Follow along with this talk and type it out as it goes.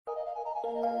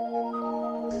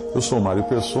Eu sou Mário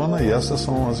Persona e essas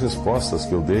são as respostas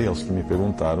que eu dei aos que me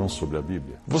perguntaram sobre a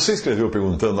Bíblia. Você escreveu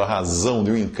perguntando a razão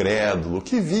de um incrédulo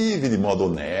que vive de modo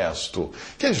honesto,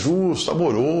 que é justo,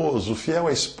 amoroso, fiel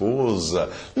à esposa,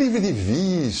 livre de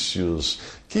vícios,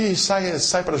 que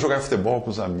sai para jogar futebol com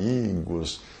os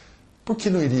amigos. Por que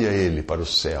não iria ele para o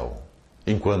céu,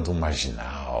 enquanto um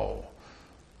marginal,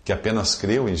 que apenas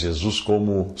creu em Jesus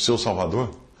como seu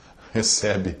Salvador,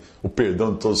 recebe o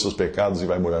perdão de todos os seus pecados e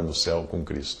vai morar no céu com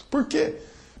Cristo? Por quê?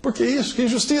 Por que isso? Que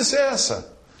injustiça é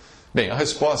essa? Bem, a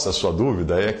resposta à sua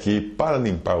dúvida é que, para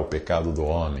limpar o pecado do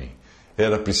homem,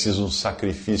 era preciso um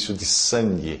sacrifício de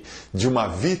sangue, de uma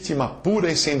vítima pura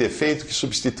e sem defeito que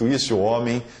substituísse o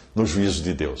homem no juízo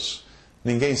de Deus.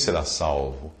 Ninguém será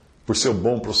salvo por seu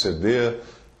bom proceder,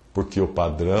 porque o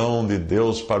padrão de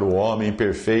Deus para o homem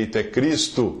perfeito é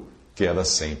Cristo, que era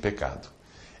sem pecado.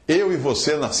 Eu e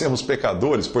você nascemos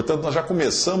pecadores, portanto nós já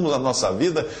começamos a nossa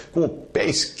vida com o pé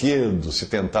esquerdo se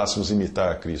tentássemos imitar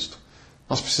a Cristo.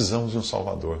 Nós precisamos de um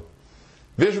Salvador.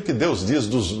 Veja o que Deus diz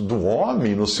do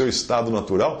homem no seu estado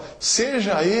natural,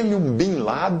 seja ele um Bin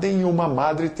Laden ou uma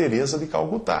Madre Teresa de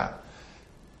Calcutá.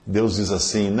 Deus diz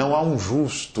assim: não há um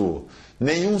justo,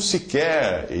 nenhum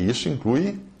sequer, e isso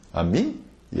inclui a mim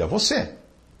e a você.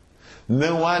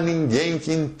 Não há ninguém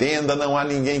que entenda, não há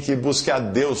ninguém que busque a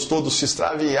Deus. Todos se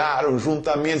extraviaram,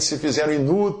 juntamente se fizeram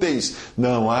inúteis.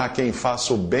 Não há quem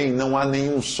faça o bem, não há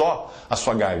nenhum só. A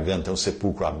sua garganta é um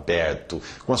sepulcro aberto,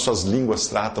 com as suas línguas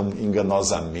tratam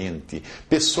enganosamente.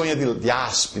 Peçonha de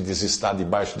áspides está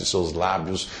debaixo de seus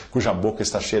lábios, cuja boca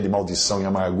está cheia de maldição e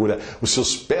amargura. Os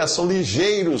seus pés são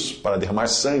ligeiros para derramar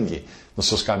sangue. Nos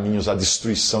seus caminhos há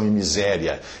destruição e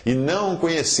miséria. E não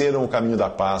conheceram o caminho da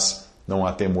paz. Não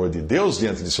há temor de Deus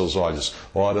diante de seus olhos.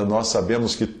 Ora, nós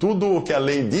sabemos que tudo o que a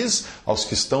lei diz, aos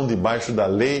que estão debaixo da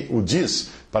lei o diz,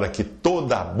 para que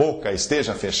toda a boca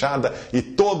esteja fechada e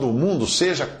todo o mundo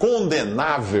seja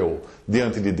condenável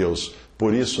diante de Deus.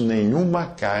 Por isso, nenhuma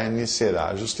carne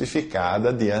será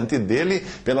justificada diante dele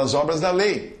pelas obras da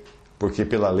lei, porque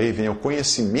pela lei vem o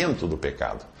conhecimento do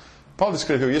pecado. Paulo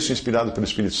escreveu isso inspirado pelo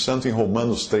Espírito Santo em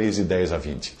Romanos 3, de 10 a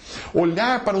 20.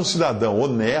 Olhar para um cidadão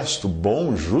honesto,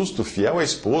 bom, justo, fiel à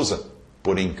esposa,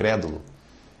 porém incrédulo,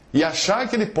 e achar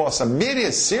que ele possa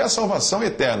merecer a salvação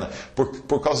eterna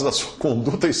por causa da sua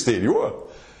conduta exterior,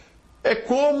 é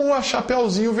como a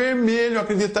Chapeuzinho Vermelho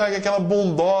acreditar que aquela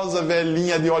bondosa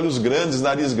velhinha de olhos grandes,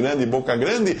 nariz grande e boca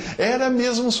grande era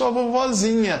mesmo sua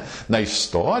vovozinha. Na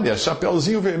história,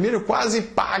 Chapeuzinho Vermelho quase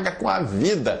paga com a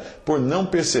vida por não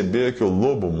perceber que o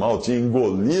lobo mau tinha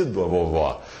engolido a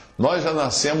vovó. Nós já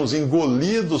nascemos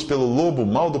engolidos pelo lobo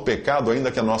mau do pecado,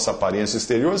 ainda que a nossa aparência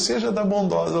exterior seja da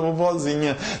bondosa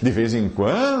vovozinha. De vez em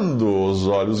quando, os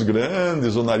olhos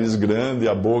grandes, o nariz grande,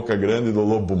 a boca grande do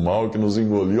lobo mau que nos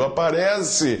engoliu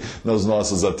aparece nas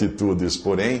nossas atitudes,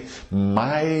 porém,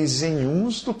 mais em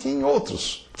uns do que em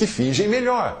outros, que fingem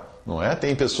melhor. Não é?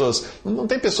 Não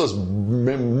tem pessoas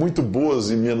muito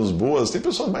boas e menos boas, tem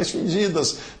pessoas mais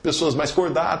fingidas, pessoas mais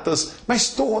cordatas, mas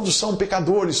todos são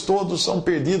pecadores, todos são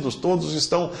perdidos, todos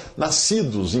estão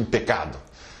nascidos em pecado.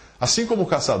 Assim como o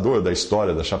caçador da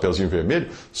história da Chapeuzinho Vermelho,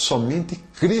 somente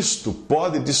Cristo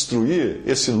pode destruir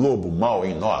esse lobo mau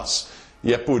em nós.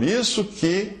 E é por isso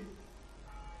que,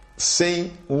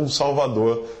 sem um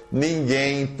Salvador,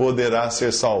 ninguém poderá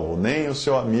ser salvo, nem o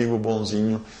seu amigo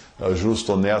bonzinho,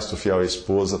 justo, honesto, fiel à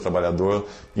esposa, trabalhador,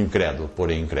 incrédulo,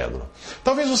 porém incrédulo.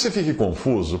 Talvez você fique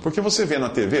confuso, porque você vê na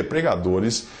TV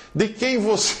pregadores de quem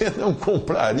você não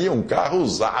compraria um carro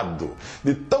usado,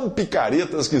 de tão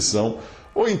picaretas que são,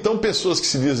 ou então pessoas que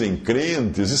se dizem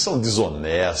crentes e são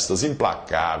desonestas,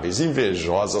 implacáveis,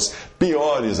 invejosas,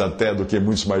 piores até do que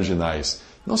muitos marginais.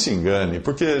 Não se engane,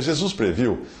 porque Jesus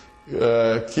previu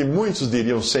que muitos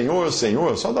diriam Senhor,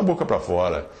 Senhor, só da boca para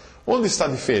fora. Onde está a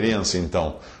diferença,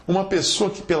 então? Uma pessoa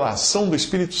que, pela ação do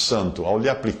Espírito Santo, ao lhe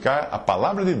aplicar a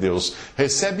palavra de Deus,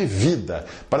 recebe vida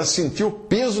para sentir o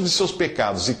peso de seus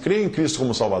pecados e crer em Cristo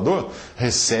como Salvador,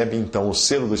 recebe, então, o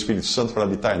selo do Espírito Santo para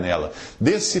habitar nela.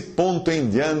 Desse ponto em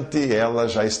diante, ela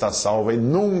já está salva e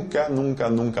nunca, nunca,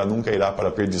 nunca, nunca irá para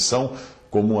a perdição,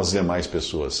 como as demais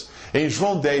pessoas. Em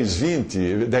João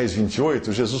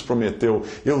 10:28, Jesus prometeu: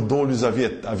 eu dou-lhes a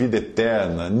vida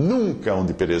eterna, nunca hão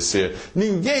de perecer,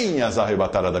 ninguém as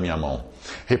arrebatará da minha mão.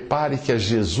 Repare que é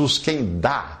Jesus quem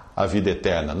dá a vida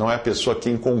eterna, não é a pessoa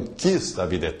quem conquista a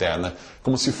vida eterna,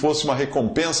 como se fosse uma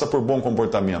recompensa por bom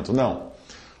comportamento, não.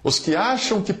 Os que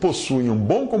acham que possuem um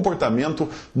bom comportamento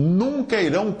nunca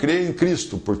irão crer em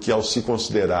Cristo, porque ao se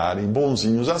considerarem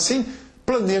bonzinhos assim,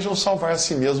 planejam salvar a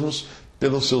si mesmos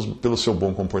pelo seu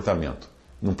bom comportamento.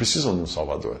 Não precisam de um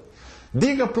Salvador.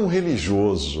 Diga para um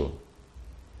religioso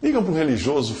Digam para o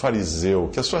religioso fariseu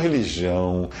que a sua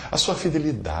religião, a sua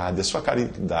fidelidade, a sua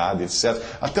caridade, etc.,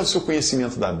 até o seu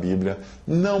conhecimento da Bíblia,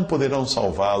 não poderão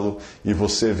salvá-lo e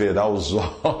você verá os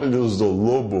olhos do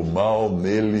lobo mau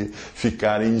nele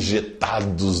ficarem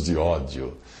injetados de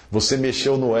ódio. Você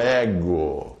mexeu no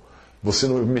ego, você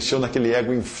mexeu naquele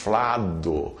ego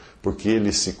inflado, porque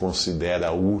ele se considera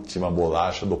a última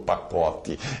bolacha do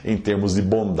pacote em termos de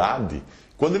bondade,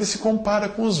 quando ele se compara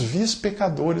com os vis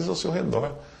pecadores ao seu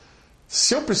redor.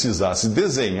 Se eu precisasse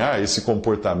desenhar esse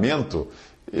comportamento,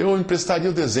 eu emprestaria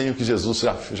o desenho que Jesus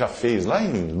já fez lá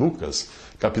em Lucas,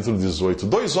 capítulo 18.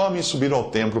 2 homens subiram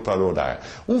ao templo para orar.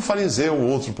 Um fariseu, o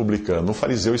outro publicano. O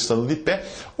fariseu, estando de pé,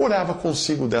 orava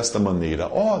consigo desta maneira: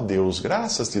 ó Deus,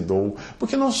 graças te dou,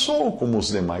 porque não sou como os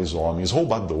demais homens,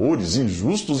 roubadores,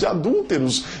 injustos e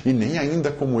adúlteros, e nem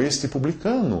ainda como este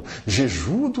publicano.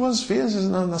 Jejuo 2 vezes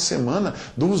na semana,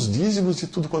 dou os dízimos de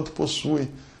tudo quanto possui.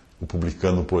 O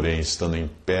publicano, porém, estando em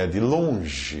pé de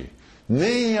longe,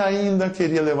 nem ainda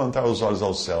queria levantar os olhos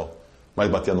ao céu, mas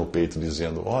batia no peito,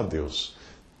 dizendo: ó Deus,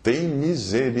 tem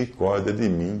misericórdia de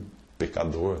mim,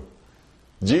 pecador.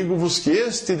 Digo-vos que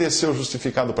este desceu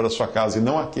justificado para a sua casa, e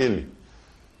não aquele.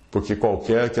 Porque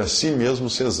qualquer que a si mesmo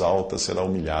se exalta será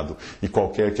humilhado, e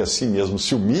qualquer que a si mesmo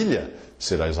se humilha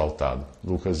será exaltado.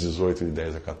 Lucas 18, de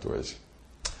 10 a 14.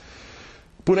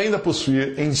 Por ainda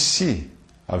possuir em si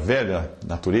a velha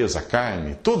natureza, a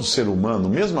carne, todo ser humano,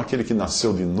 mesmo aquele que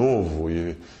nasceu de novo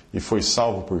e foi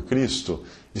salvo por Cristo,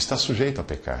 está sujeito a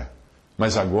pecar.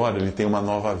 Mas agora ele tem uma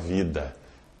nova vida.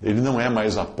 Ele não é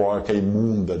mais a porca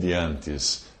imunda de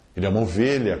antes. Ele é uma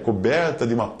ovelha coberta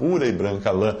de uma pura e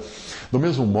branca lã. Do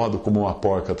mesmo modo como uma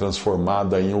porca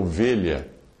transformada em ovelha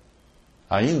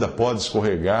ainda pode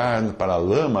escorregar para a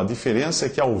lama, a diferença é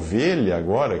que a ovelha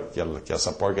agora, que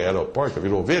essa porca era porca,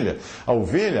 virou ovelha, a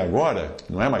ovelha agora,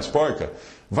 não é mais porca,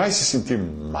 vai se sentir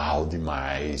mal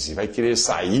demais e vai querer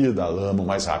sair da lama o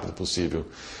mais rápido possível.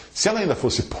 Se ela ainda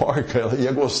fosse porca, ela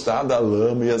ia gostar da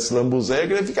lama, ia se lambuzar,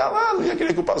 ia ficar lá, não ia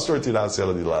querer que o pastor tirasse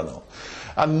ela de lá, não.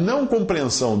 A não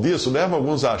compreensão disso leva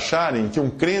alguns a acharem que um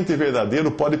crente verdadeiro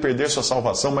pode perder sua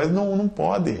salvação, mas não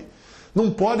pode. Não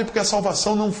pode, porque a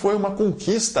salvação não foi uma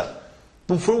conquista,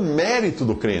 não foi um mérito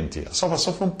do crente. A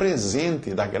salvação foi um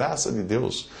presente da graça de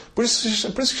Deus. Por isso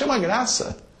que chama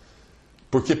graça.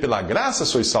 Porque pela graça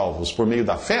sois salvos, por meio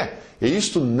da fé, e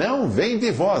isto não vem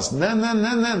de vós. Não.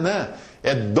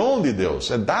 É dom de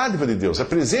Deus, é dádiva de Deus, é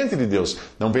presente de Deus.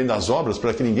 Não vem das obras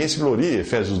para que ninguém se glorie.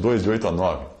 Efésios 2, de 8 a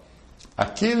 9.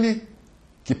 Aquele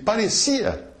que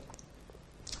parecia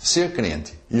ser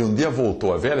crente e um dia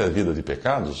voltou à velha vida de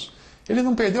pecados, ele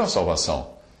não perdeu a salvação.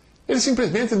 Ele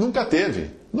simplesmente nunca teve,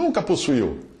 nunca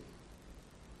possuiu.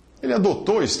 Ele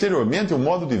adotou exteriormente um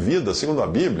modo de vida, segundo a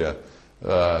Bíblia,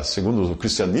 segundo o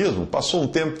cristianismo,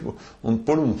 passou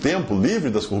por um tempo livre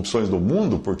das corrupções do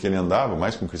mundo, porque ele andava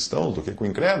mais com cristãos do que com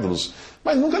incrédulos,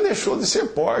 mas nunca deixou de ser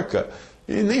porca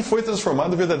e nem foi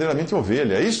transformado verdadeiramente em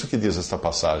ovelha. É isso que diz esta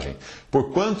passagem.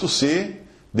 Porquanto se,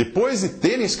 depois de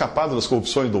terem escapado das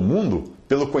corrupções do mundo,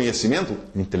 pelo conhecimento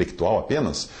intelectual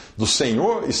apenas, do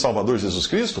Senhor e Salvador Jesus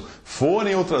Cristo,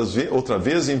 forem outra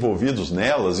vez envolvidos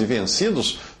nelas e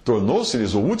vencidos,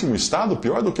 tornou-se-lhes o último estado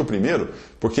pior do que o primeiro,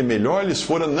 porque melhor lhes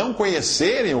fora não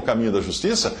conhecerem o caminho da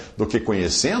justiça, do que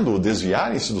conhecendo-o,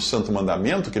 desviarem-se do santo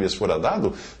mandamento que lhes fora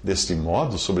dado. Deste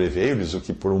modo, sobreveio-lhes o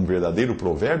que por um verdadeiro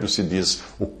provérbio se diz: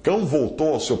 o cão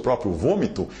voltou ao seu próprio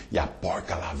vômito, e a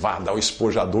porca lavada ao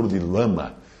espojadouro de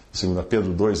lama. 2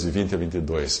 Pedro 2, de 20 a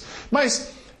 22.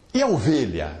 Mas, e a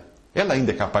ovelha? Ela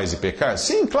ainda é capaz de pecar?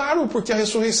 Sim, claro, porque a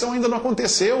ressurreição ainda não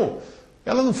aconteceu.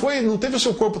 Ela não teve o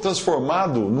seu corpo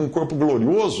transformado num corpo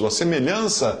glorioso, a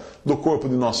semelhança do corpo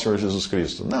de nosso Senhor Jesus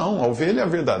Cristo. Não, a ovelha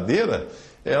verdadeira,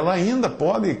 ela ainda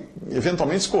pode,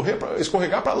 eventualmente,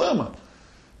 escorregar para a lama.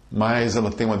 Mas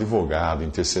ela tem um advogado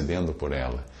intercedendo por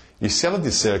ela. E se ela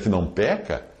disser que não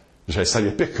peca, já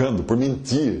estaria pecando por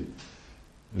mentir.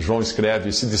 João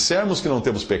escreve: se dissermos que não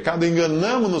temos pecado,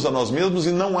 enganamo-nos a nós mesmos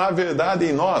e não há verdade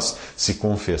em nós. Se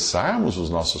confessarmos os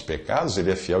nossos pecados,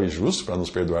 Ele é fiel e justo para nos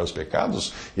perdoar os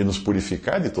pecados e nos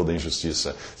purificar de toda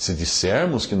injustiça. Se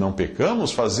dissermos que não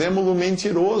pecamos, fazemo-lo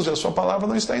mentiroso e a sua palavra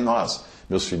não está em nós.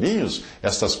 Meus filhinhos,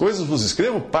 estas coisas vos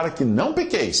escrevo para que não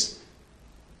pequeis.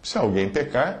 Se alguém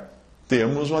pecar,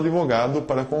 temos um advogado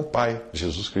para com o Pai,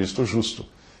 Jesus Cristo justo.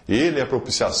 Ele é a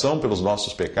propiciação pelos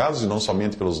nossos pecados, e não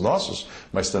somente pelos nossos,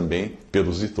 mas também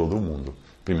pelos de todo o mundo.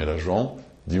 1 João,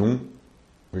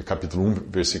 capítulo 1,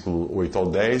 versículo 8 ao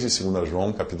 10, e 2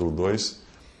 João, capítulo 2,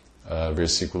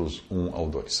 versículos 1 ao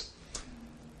 2.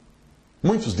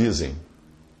 Muitos dizem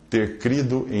ter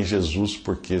crido em Jesus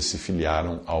porque se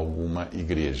filiaram a alguma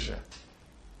igreja.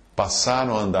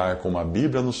 passaram a andar com uma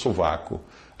Bíblia no sovaco,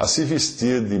 a se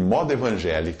vestir de moda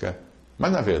evangélica,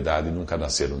 mas na verdade nunca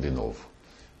nasceram de novo.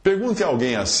 Pergunte a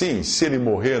alguém assim, se ele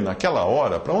morrer naquela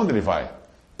hora, para onde ele vai?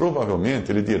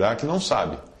 Provavelmente ele dirá que não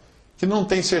sabe, que não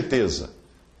tem certeza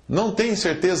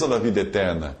da vida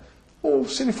eterna. Ou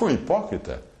se ele for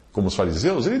hipócrita, como os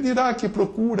fariseus, ele dirá que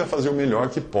procura fazer o melhor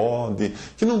que pode,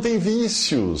 que não tem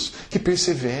vícios, que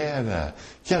persevera,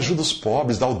 que ajuda os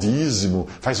pobres, dá o dízimo,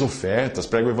 faz ofertas,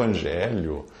 prega o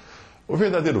evangelho. O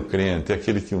verdadeiro crente é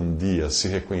aquele que um dia se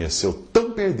reconheceu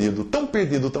tão perdido, tão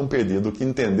perdido, tão perdido, que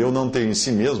entendeu não ter em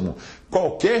si mesmo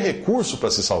qualquer recurso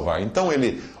para se salvar. Então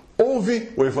ele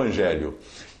ouve o evangelho,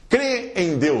 crê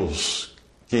em Deus,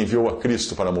 que enviou a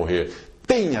Cristo para morrer,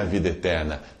 tem a vida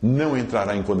eterna, não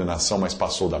entrará em condenação, mas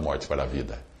passou da morte para a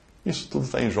vida. Isso tudo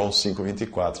está em João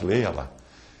 5,24, leia lá.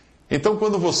 Então,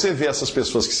 quando você vê essas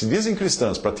pessoas que se dizem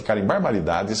cristãs praticarem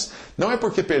barbaridades, não é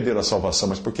porque perderam a salvação,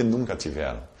 mas porque nunca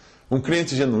tiveram. Um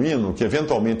crente genuíno que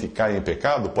eventualmente cai em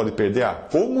pecado pode perder a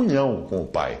comunhão com o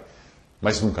Pai,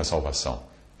 mas nunca a salvação.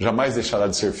 Jamais deixará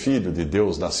de ser filho de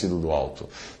Deus nascido do alto.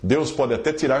 Deus pode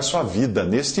até tirar sua vida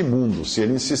neste mundo, se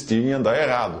ele insistir em andar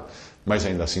errado, mas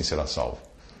ainda assim será salvo.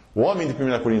 O homem de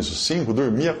 1 Coríntios 5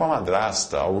 dormia com a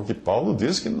madrasta, algo que Paulo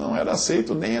diz que não era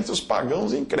aceito nem entre os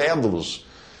pagãos incrédulos.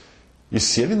 E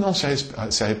se ele não se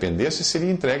arrependesse, seria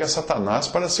entregue a Satanás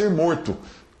para ser morto,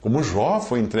 como Jó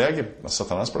foi entregue a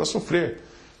Satanás para sofrer.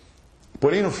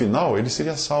 Porém, no final, ele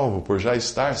seria salvo, por já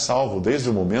estar salvo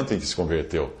desde o momento em que se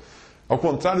converteu. Ao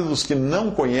contrário dos que não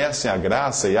conhecem a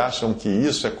graça e acham que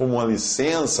isso é como uma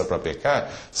licença para pecar,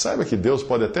 saiba que Deus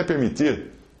pode até permitir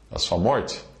a sua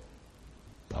morte,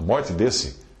 a morte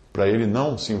desse, para ele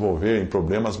não se envolver em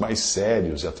problemas mais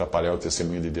sérios e atrapalhar o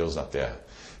testemunho de Deus na terra.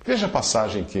 Veja a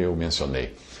passagem que eu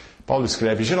mencionei. Paulo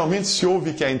escreve: geralmente se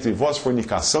ouve que há entre vós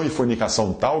fornicação, e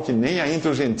fornicação tal que nem há entre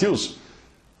os gentios,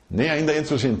 nem ainda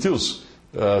entre os gentios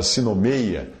se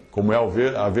nomeia, como é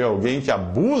haver alguém que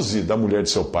abuse da mulher de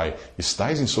seu pai.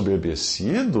 Estais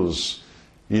ensoberbecidos,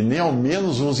 e nem ao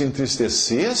menos vos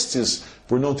entristecestes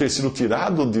por não ter sido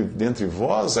tirado dentre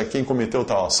vós a quem cometeu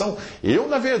tal ação? Eu,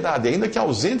 na verdade, ainda que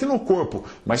ausente no corpo,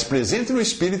 mas presente no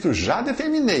espírito, já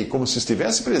determinei, como se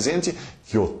estivesse presente,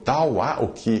 que o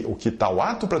que tal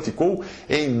ato praticou,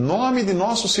 em nome de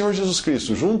nosso Senhor Jesus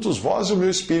Cristo, juntos vós e o meu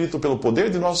espírito, pelo poder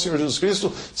de nosso Senhor Jesus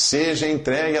Cristo, seja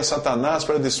entregue a Satanás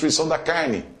para a destruição da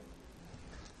carne,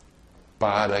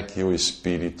 para que o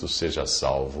espírito seja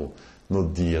salvo no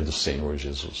dia do Senhor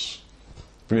Jesus.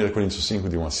 1 Coríntios 5,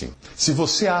 de 1 a 5. Se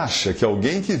você acha que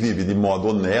alguém que vive de modo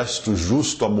honesto,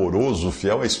 justo, amoroso,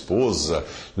 fiel à esposa,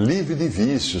 livre de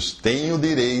vícios, tem o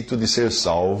direito de ser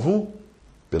salvo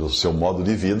pelo seu modo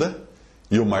de vida,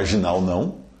 e o marginal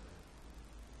não,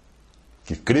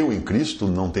 que creu em Cristo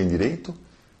não tem direito,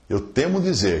 eu temo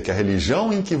dizer que a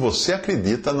religião em que você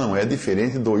acredita não é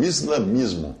diferente do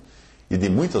islamismo e de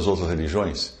muitas outras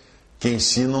religiões que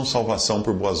ensinam salvação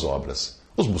por boas obras.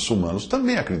 Os muçulmanos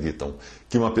também acreditam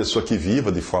que uma pessoa que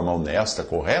viva de forma honesta,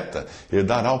 correta,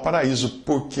 herdará o paraíso,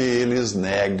 porque eles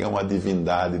negam a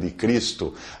divindade de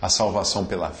Cristo, a salvação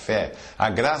pela fé, a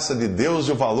graça de Deus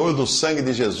e o valor do sangue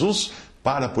de Jesus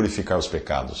para purificar os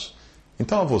pecados.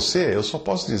 Então a você, eu só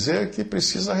posso dizer que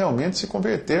precisa realmente se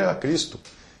converter a Cristo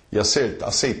e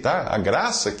aceitar a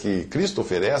graça que Cristo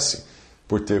oferece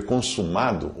por ter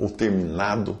consumado ou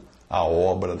terminado a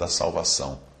obra da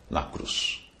salvação na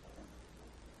cruz.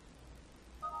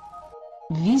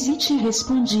 Visite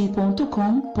respondi.com.br.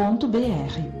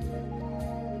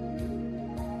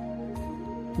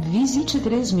 Visite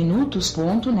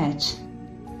 3minutos.net.